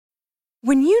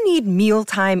When you need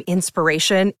mealtime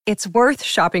inspiration, it's worth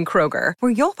shopping Kroger,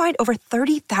 where you'll find over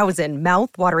 30,000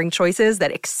 mouth-watering choices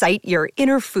that excite your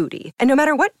inner foodie. And no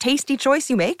matter what tasty choice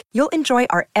you make, you'll enjoy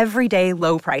our everyday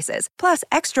low prices, plus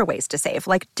extra ways to save,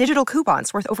 like digital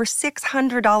coupons worth over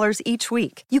 $600 each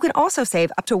week. You can also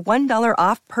save up to $1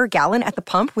 off per gallon at the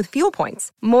pump with fuel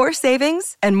points. More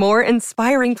savings and more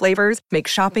inspiring flavors make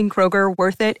shopping Kroger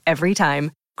worth it every time.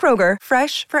 Kroger,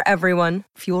 fresh for everyone.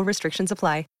 Fuel restrictions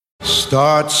apply.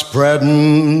 Start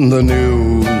spreading the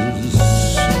news.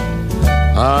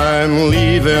 I'm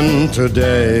leaving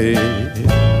today.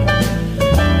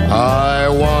 I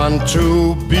want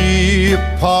to be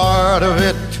a part of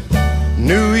it.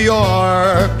 New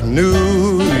York,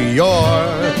 New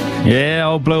York. Yeah,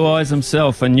 old Blue Eyes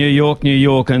himself in New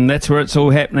York, and that's where it's all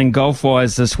happening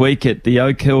golf-wise this week at the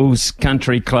Oak Hills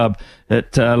Country Club.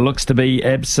 It looks to be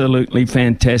absolutely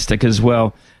fantastic as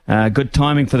well. Good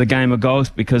timing for the game of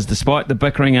golf, because despite the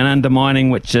bickering and undermining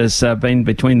which has been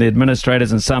between the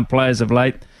administrators and some players of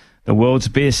late, the world's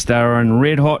best are in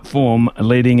red-hot form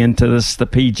leading into the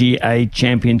PGA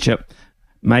Championship,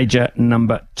 major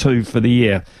number 2 for the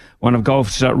year. One of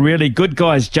golf's really good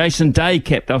guys, Jason Day,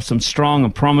 capped off some strong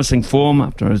and promising form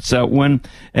after his win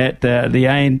at the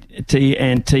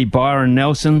A&T Byron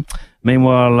Nelson.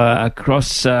 Meanwhile,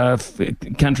 across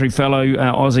country fellow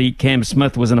Aussie Cam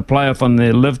Smith was in a playoff on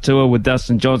the Live Tour with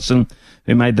Dustin Johnson,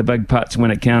 who made the big putts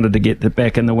when it counted to get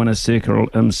back in the winner's circle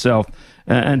himself.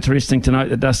 Interesting to note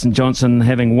that Dustin Johnson,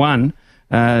 having won,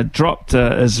 dropped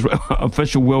his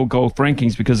official world golf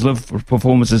rankings because Live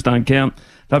performances don't count.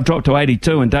 They've dropped to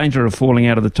 82, in danger of falling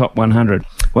out of the top 100.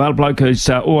 Well, bloke who's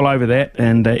all over that,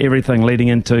 and everything leading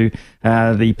into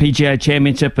the PGA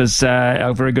Championship is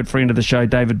a very good friend of the show,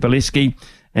 David Bieleski,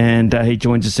 and he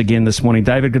joins us again this morning.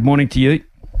 David, good morning to you.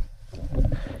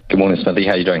 Good morning, Smithy.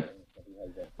 How are you doing?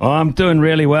 I'm doing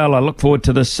really well. I look forward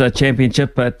to this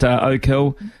championship at Oak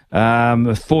Hill.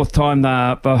 Fourth time they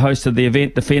hosted the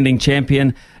event, defending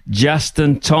champion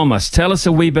Justin Thomas. Tell us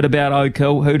a wee bit about Oak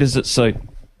Hill. Who does it suit?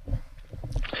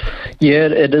 Yeah,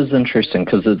 it is interesting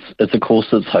because it's a course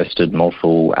that's hosted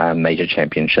multiple major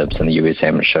championships in the US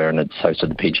Amateur, and it's hosted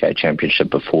the PGA Championship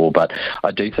before. But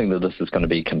I do think that this is going to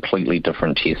be a completely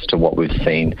different test to what we've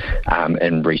seen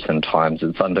in recent times.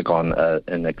 It's undergone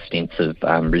an extensive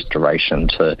restoration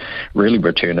to really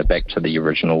return it back to the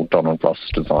original Donald Ross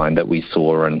design that we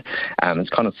saw, and it's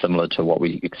kind of similar to what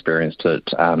we experienced at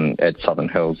Southern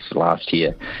Hills last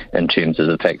year in terms of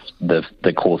the fact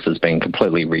the course has been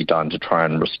completely redone to try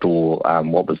and restore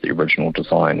what was the original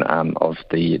design of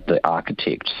the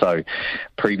architect. So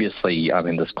previously,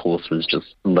 this course was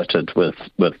just littered with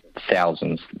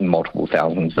multiple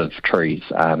thousands of trees,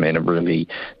 and it really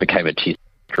became a test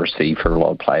for a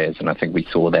lot of players, and I think we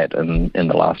saw that in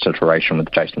the last iteration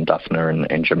with Jason Duffner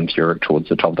and Jim Furyk towards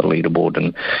the top of the leaderboard.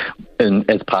 And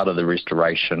as part of the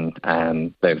restoration,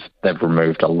 they've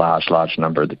removed a large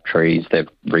number of the trees. They've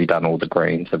redone all the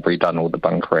greens. They've redone all the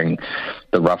bunkering.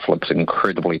 The rough looks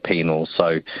incredibly penal,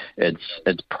 so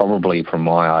it's probably, from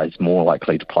my eyes, more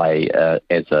likely to play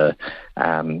as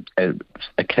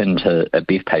akin to a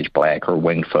Bethpage Black or a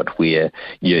Wingfoot, where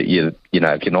you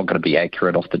know if you're not going to be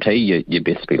accurate off the tee, you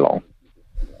best be long.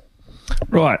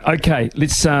 Right. Okay.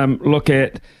 Let's look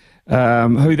at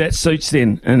who that suits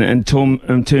then in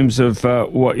terms of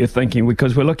what you're thinking,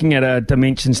 because we're looking at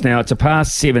dimensions now. It's a par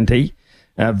 70.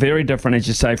 Very different, as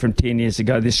you say, from 10 years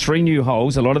ago. There's 3 new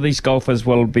holes. A lot of these golfers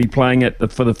will be playing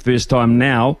it for the first time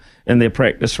now in their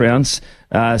practice rounds.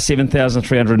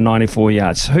 7,394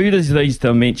 yards. Who does these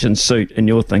dimensions suit in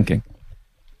your thinking?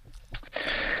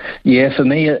 Yeah, for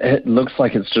me, it looks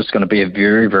like it's just going to be a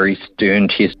very, very stern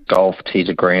test golf tee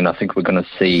to green. I think we're going to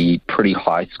see pretty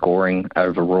high scoring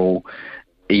overall.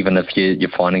 Even if you're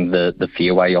finding the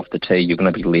fairway off the tee, you're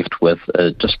going to be left with a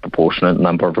disproportionate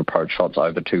number of approach shots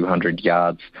over 200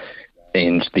 yards.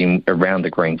 And then around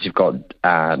the greens, you've got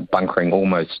bunkering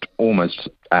almost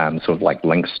sort of like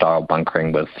link-style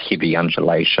bunkering with heavy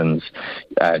undulations,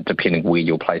 depending where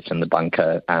you're placed in the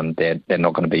bunker. They're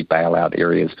not going to be bailout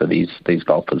areas for these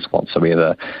golfers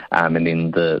whatsoever. And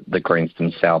then the greens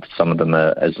themselves, some of them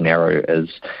are as narrow as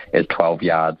 12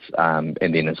 yards, and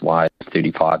then as wide as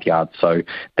 35 yards. So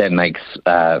that makes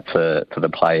for the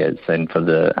players and for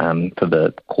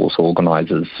the course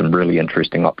organisers some really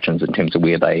interesting options in terms of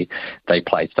where they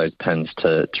place those pins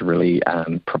to really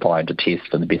provide a test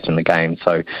for the best in the game.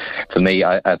 So for me,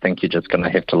 I think you're just going to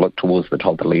have to look towards the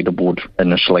top of the leaderboard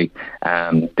initially.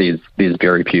 There's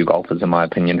very few golfers, in my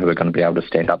opinion, who are going to be able to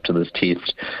stand up to this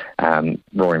test.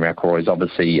 Rory McIlroy is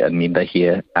obviously a member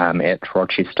here at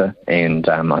Rochester, and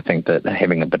I think that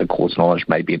having a bit of course knowledge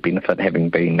may be a benefit, having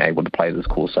been able to play this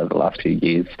course over the last few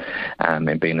years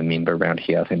and being a member around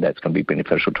here. I think that's going to be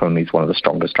beneficial to him. He's one of the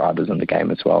strongest drivers in the game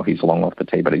as well. He's long off the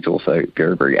tee, but he's also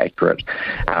very, very accurate.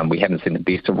 We haven't seen the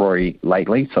best of Rory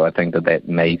lately, so I think that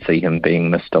may see him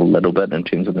being missed a little bit in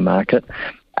terms of the market.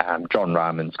 John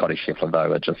Rahm and Scotty Scheffler,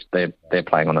 though, they're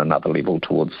playing on another level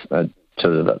towards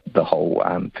to the whole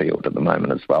field at the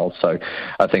moment as well. So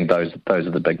I think those are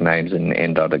the big names,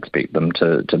 and I'd expect them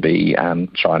to be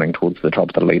shining towards the top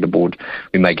of the leaderboard.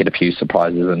 We may get a few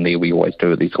surprises in there. We always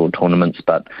do at these sort of tournaments,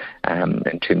 but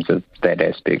in terms of that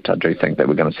aspect, I do think that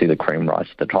we're going to see the cream rise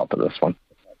to the top of this one.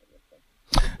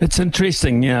 It's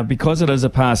interesting, because it is a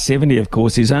par 70, of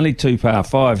course, there's only 2 par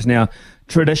 5s. Now,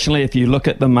 traditionally, if you look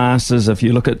at the Masters, if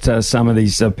you look at some of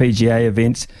these PGA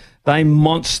events, they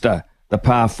monster the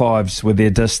par 5s with their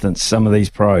distance, some of these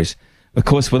pros. Of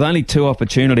course, with only 2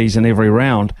 opportunities in every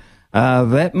round,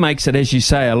 that makes it, as you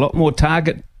say, a lot more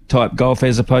target-type golf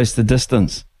as opposed to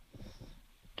distance.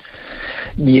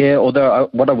 Yeah, although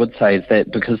what I would say is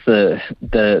that because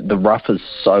the rough is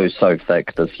so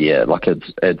thick this year, like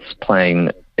it's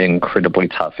playing incredibly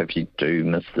tough if you do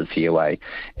miss the fairway,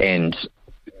 and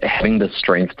having the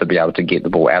strength to be able to get the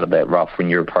ball out of that rough when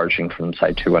you're approaching from,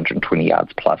 say, 220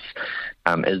 yards plus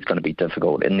is going to be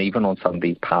difficult. And even on some of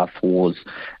these par 4s,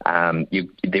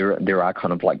 there are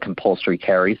kind of like compulsory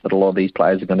carries that a lot of these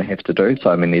players are going to have to do. So,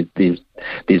 I mean,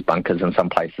 there's bunkers in some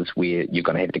places where you're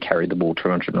going to have to carry the ball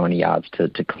 290 yards to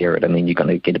clear it, and then you're going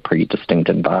to get a pretty distinct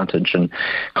advantage. And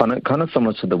kind of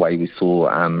similar to the way we saw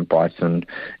Bryson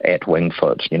at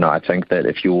Wingfoot. I think that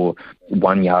if you're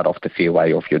 1 yard off the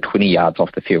fairway, or if you're 20 yards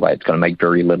off the fairway, it's going to make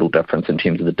very little difference in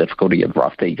terms of the difficulty of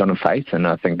rough that you're going to face. And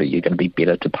I think that you're going to be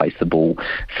better to place the ball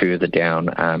further down,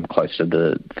 close to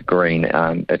the green,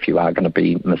 if you are going to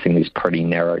be missing these pretty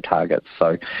narrow targets.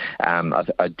 So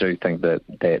I do think that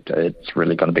it's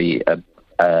really going to be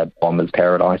a bomber's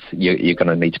paradise. You're going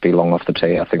to need to be long off the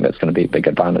tee. I think that's going to be a big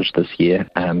advantage this year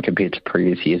compared to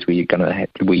previous years where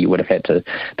you would have had to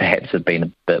perhaps have been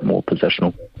a bit more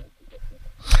positional.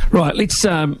 Right, let's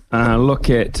look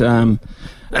at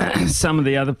some of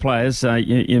the other players.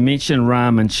 You mentioned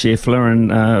Rahm and Scheffler,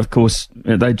 and of course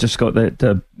they just got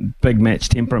that big match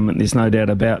temperament. There's no doubt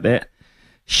about that.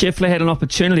 Scheffler had an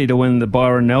opportunity to win the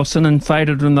Byron Nelson and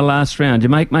faded in the last round. Do you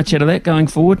make much out of that going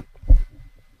forward?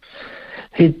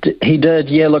 He did,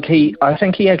 yeah. Look, I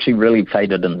think he actually really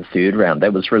faded in the third round.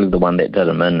 That was really the one that did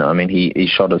him in. I mean, he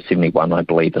shot a 71, I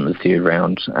believe, in the third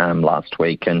round last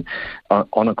week, and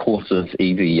on a course as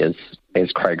easy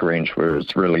as Craig Ranch, where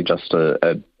it's really just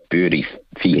a birdie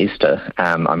fiesta.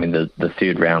 I mean, the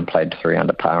third round played 3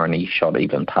 under par, and he shot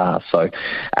even par. So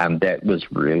that was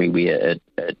really where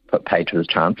it put pay to his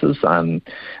chances. I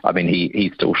mean,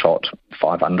 he still shot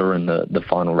 5 under in the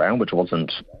final round, which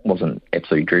wasn't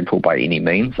absolutely dreadful by any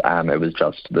means. It was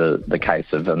just the case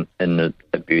of in the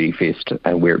birdie fest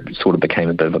where it sort of became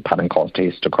a bit of a putting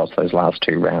contest across those last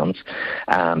 2 rounds.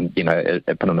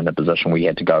 It put him in a position where he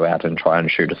had to go out and try and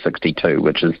shoot a 62,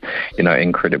 which is,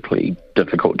 incredibly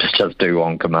difficult to just do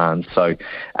on command. So,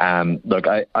 look,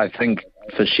 I think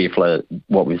for Scheffler,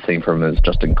 what we've seen from him is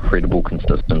just incredible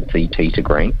consistency tee to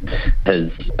green.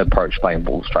 His approach playing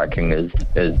ball striking is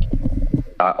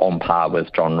on par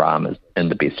with John Rahm in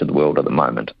the best of the world at the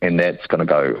moment, and that's going to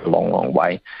go a long, long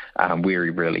way. Where he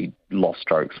really lost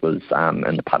strokes was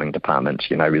in the putting department.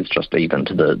 He was just even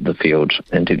to the field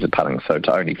in terms of putting. So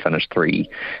to only finish three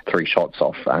shots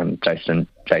off Jason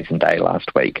Day last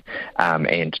week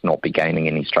and not be gaining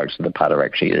any strokes with the putter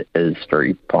actually is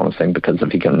very promising, because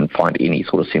if he can find any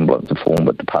sort of semblance of form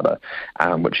with the putter,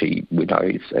 which we know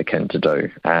he's akin to do,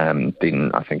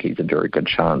 then I think he's a very good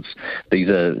chance. These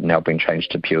are now being changed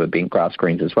to pure bent grass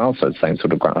greens as well, so the same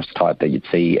sort of grass type that you'd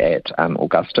see at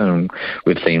Augusta, and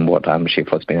we've seen what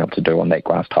Scheffler's been able to do on that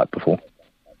grass type before.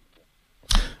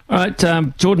 All right,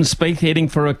 Jordan Spieth heading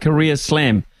for a career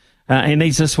slam. He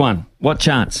needs this one. What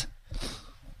chance?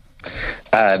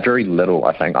 Very little,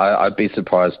 I think. I'd be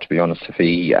surprised, to be honest, if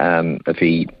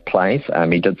he plays.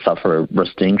 He did suffer a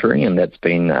wrist injury, and that's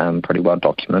been pretty well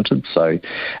documented. So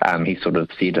he sort of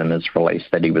said in his release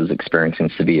that he was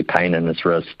experiencing severe pain in his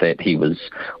wrist, that he was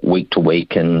week to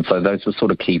week, and so those were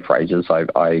sort of key phrases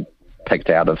I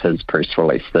picked out of his press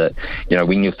release, that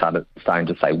when you're starting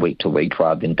to say week to week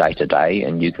rather than day to day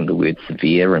and using the word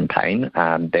severe and pain,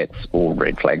 that's all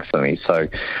red flags for me. So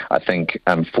I think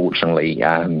unfortunately,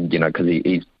 because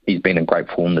he's been in great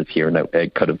form this year, and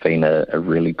it could have been a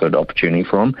really good opportunity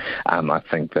for him. I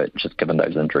think that just given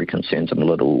those injury concerns, I'm a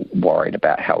little worried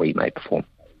about how he may perform.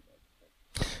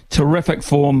 Terrific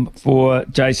form for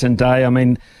Jason Day. I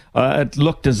mean, it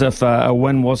looked as if a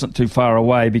win wasn't too far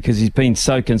away because he's been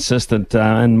so consistent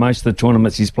in most of the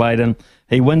tournaments he's played in.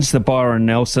 He wins the Byron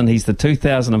Nelson. He's the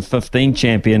 2015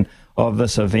 champion of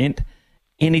this event.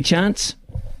 Any chance?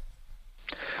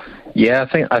 Yeah,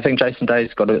 I think Jason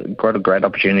Day's got a great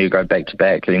opportunity to go back to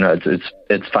back. You know,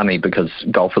 it's funny because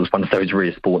golf is one of those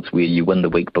rare sports where you win the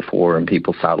week before and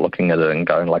people start looking at it and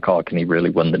going like, oh, can he really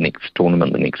win the next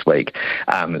tournament the next week?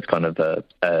 It's kind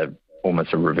of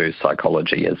almost a reverse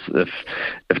psychology, as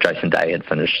if Jason Day had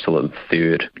finished sort of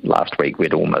third last week,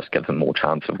 we'd almost give him more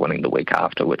chance of winning the week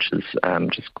after, which is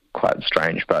just quite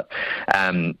strange. But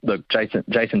look,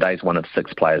 Jason Day is one of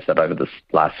 6 players that over the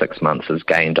last 6 months has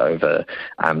gained over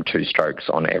 2 strokes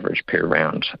on average per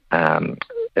round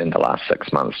in the last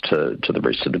 6 months to the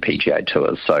rest of the PGA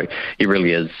tours. So he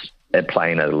really is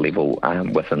playing at a level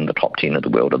within the top 10 of the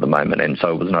world at the moment, and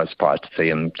so it was no surprise to see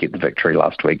him get the victory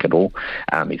last week at all.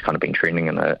 He's kind of been trending,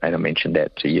 and I mentioned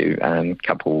that to you a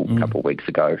couple of weeks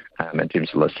ago. In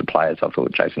terms of listed players, I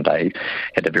thought Jason Day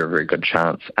had a very, very good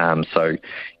chance. So,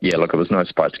 yeah, look, it was no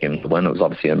surprise to get him to win. It was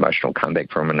obviously an emotional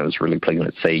comeback for him, and it was really pleasing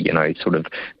to see, you know, sort of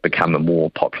become a more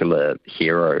popular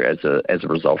hero as a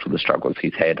result of the struggles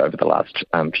he's had over the last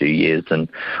few years. And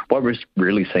what we're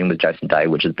really seeing with Jason Day,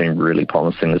 which has been really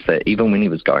promising, is that even when he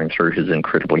was going through his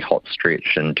incredibly hot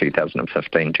stretch in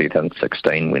 2015,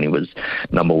 2016, when he was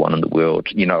number 1 in the world,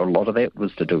 you know, a lot of that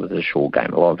was to do with his short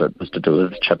game. A lot of it was to do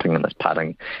with his chipping and his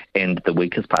putting. And the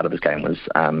weakest part of his game was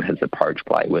his approach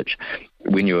play, which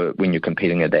when you're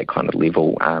competing at that kind of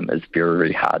level, is very,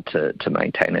 very hard to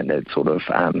maintain at that sort of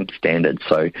standard.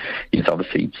 So he's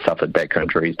obviously suffered back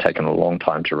injuries, taken a long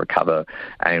time to recover,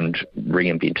 and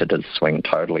reinvented his swing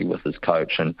totally with his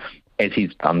coach. And as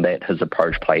he's done that, his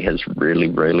approach play has really,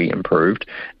 really improved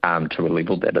to a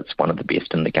level that it's one of the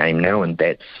best in the game now, and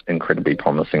that's incredibly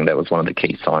promising. That was one of the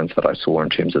key signs that I saw in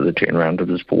terms of the turnaround of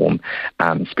his form,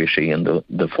 especially in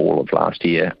the fall of last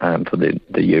year for the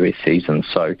US season.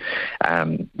 So,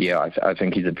 I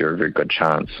think he's a very, very good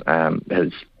chance.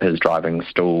 His driving's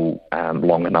still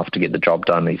long enough to get the job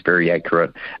done. He's very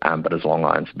accurate, but his long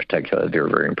irons in particular are very,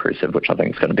 very impressive, which I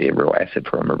think is going to be a real asset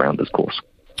for him around this course.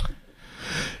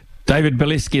 David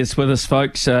Bieleski is with us,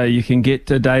 folks. You can get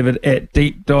to David at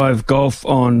Deep Dive Golf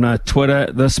on Twitter.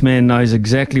 This man knows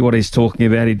exactly what he's talking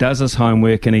about. He does his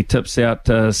homework and he tips out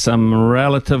some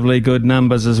relatively good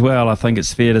numbers as well, I think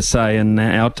it's fair to say, in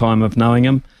our time of knowing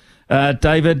him.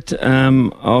 David,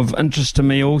 of interest to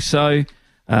me also,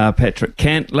 Patrick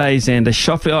Cantlay, Xander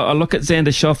Schauffele. I look at Xander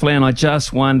Schauffele and I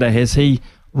just wonder, has he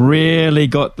really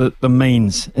got the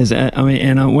means?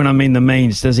 When I mean the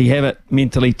means, does he have it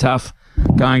mentally tough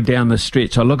going down the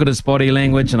stretch? I look at his body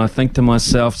language and I think to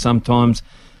myself sometimes,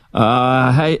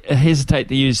 I hesitate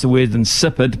to use the word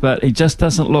insipid, but he just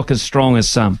doesn't look as strong as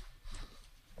some.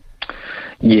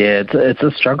 Yeah, it's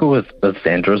a struggle with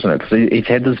Xander, isn't it? Because he's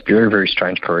had this very, very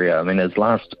strange career. I mean, his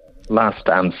last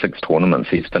 6 tournaments,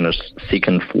 he's finished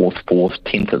 2nd, 4th, 4th,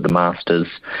 10th at the Masters.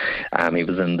 He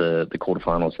was in the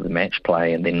quarterfinals of the match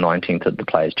play, and then 19th at the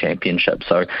Players' Championship.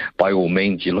 So by all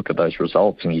means, you look at those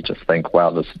results and you just think,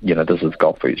 wow, this is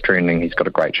golf who's trending. He's got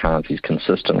a great chance. He's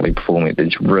consistently performing at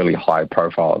these really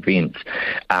high-profile events,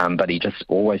 but he just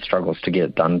always struggles to get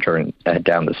it done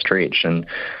down the stretch. And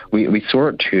we saw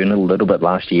it turn a little bit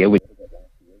last year.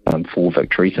 4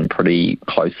 victories in pretty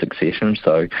close succession.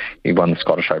 So he won the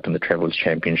Scottish Open, the Travellers'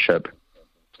 Championship.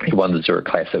 He won the Zurich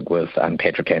Classic with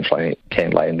Patrick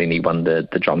Cantlay, and then he won the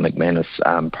John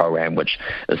McManus Pro-Am, which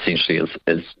essentially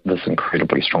is this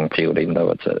incredibly strong field, even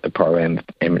though it's a Pro-Am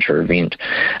amateur event.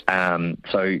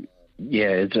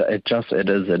 Yeah,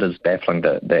 it is baffling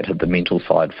that the mental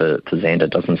side for Xander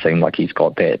doesn't seem like he's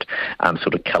got that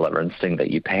sort of killer instinct that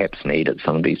you perhaps need at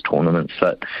some of these tournaments.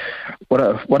 But what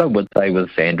I would say with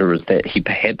Xander is that he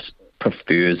perhaps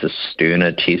prefers a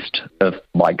sterner test of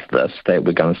like this that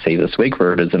we're going to see this week,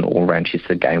 where it is an all-round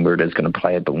tested game, where it is going to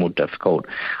play a bit more difficult.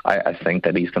 I think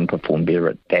that he's going to perform better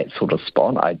at that sort of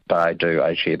spot. I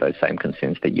share those same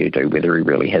concerns that you do, whether he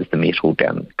really has the mettle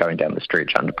going down the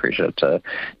stretch under pressure to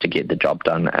get the job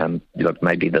done. Look,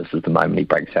 maybe this is the moment he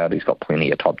breaks out. He's got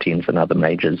plenty of top 10s and other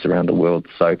majors around the world.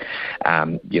 So,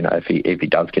 if he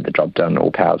does get the job done,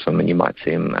 all power to him, and you might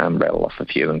see him rattle off a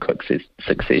few in quick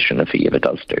succession if he ever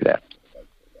does do that.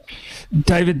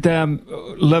 David,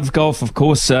 Live Golf, of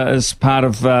course, is part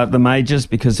of the majors,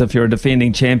 because if you're a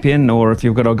defending champion or if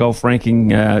you've got a golf ranking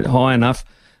high enough,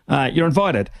 you're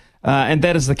invited. And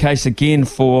that is the case again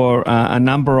for a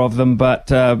number of them. But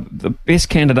the best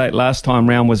candidate last time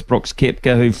round was Brooks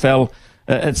Koepka, who fell,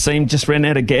 it seemed, just ran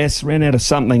out of gas, ran out of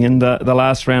something in the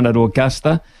last round at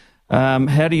Augusta.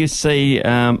 How do you see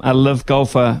a live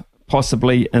golfer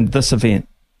possibly in this event?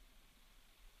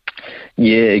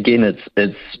 Yeah, again,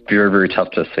 it's very, very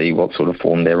tough to see what sort of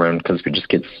form they're in because we just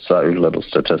get so little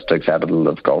statistics out of the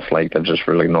Live Golf League. They've just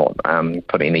really not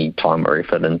put any time or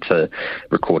effort into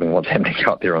recording what's happening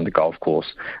out there on the golf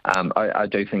course. I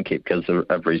do think Koepka's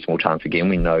a reasonable chance. Again,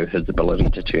 we know his ability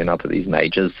to turn up at these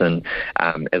majors, and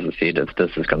as I said, if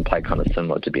this is going to play kind of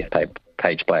similar to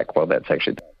Page Black, well, that's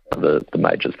actually the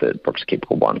majors that Brooks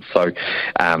Koepka won. So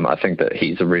I think that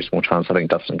he's a reasonable chance. I think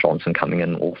Dustin Johnson coming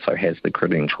in also has the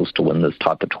credentials to win this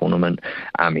type of tournament.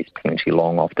 He's plenty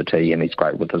long off the tee and he's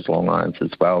great with his long irons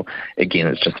as well. Again,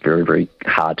 it's just very, very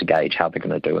hard to gauge how they're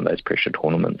going to do in those pressure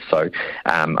tournaments. So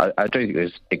I do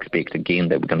expect, again,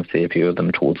 that we're going to see a few of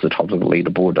them towards the top of the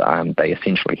leaderboard. They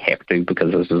essentially have to,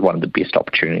 because this is one of the best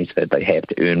opportunities that they have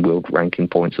to earn world ranking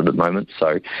points at the moment.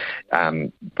 So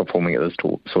performing at this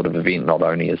sort of event not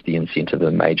only is the incentive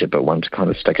in major, but one to kind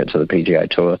of stick it to the PGA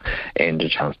Tour and a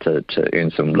chance to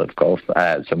earn some live golf,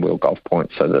 some world golf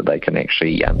points, so that they can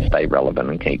actually stay relevant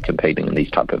and keep competing in these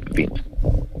type of events.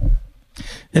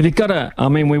 Have you got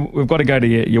we've got to go to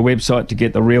your website to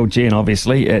get the real gen,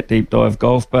 obviously, at Deep Dive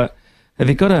Golf. But have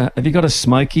you got a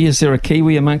Smoky? Is there a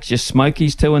Kiwi amongst your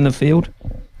Smokies too in the field?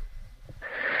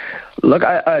 Look,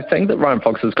 I think that Ryan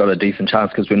Fox has got a decent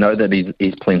chance because we know that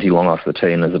he's plenty long off the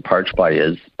tee and his approach play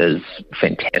is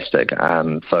fantastic.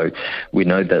 So we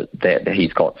know that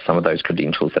he's got some of those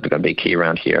credentials that are going to be key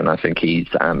around here, and I think he's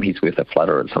worth a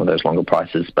flutter at some of those longer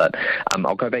prices. But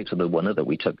I'll go back to the winner that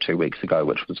we took 2 weeks ago,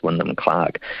 which was Wyndham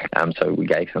Clark. So we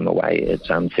gave him away at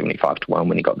 75-1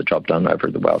 when he got the job done over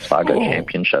at the Wells Fargo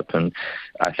Championship, and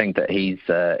I think that he's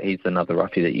another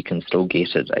roughie that you can still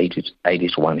get at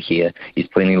 80-1 here. He's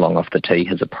plenty long off the tee.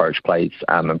 His approach plays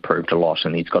improved a lot,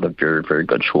 and he's got a very, very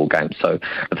good short game. So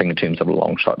I think in terms of a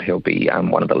long shot, he'll be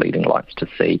one of the leading lights to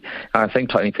see. I think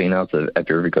Tony Finau's a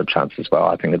very, very good chance as well.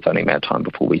 I think it's only a matter of time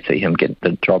before we see him get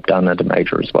the job done at a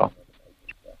major as well.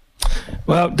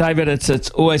 Well, David, it's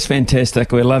always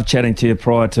fantastic. We love chatting to you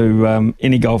prior to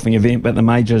any golfing event, but the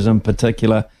majors in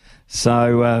particular.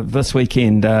 So this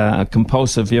weekend,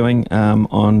 compulsive viewing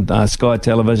on Sky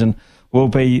Television will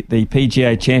be the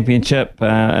PGA Championship.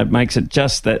 It makes it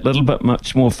just that little bit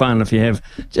much more fun if you have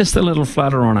just a little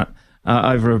flutter on it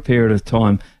over a period of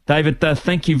time. David,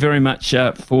 thank you very much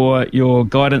for your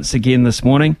guidance again this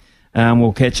morning.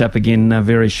 We'll catch up again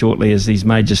very shortly as these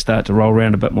majors start to roll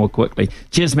around a bit more quickly.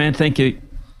 Cheers, man. Thank you.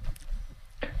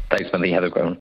 Thanks, Mindy. Have a good one.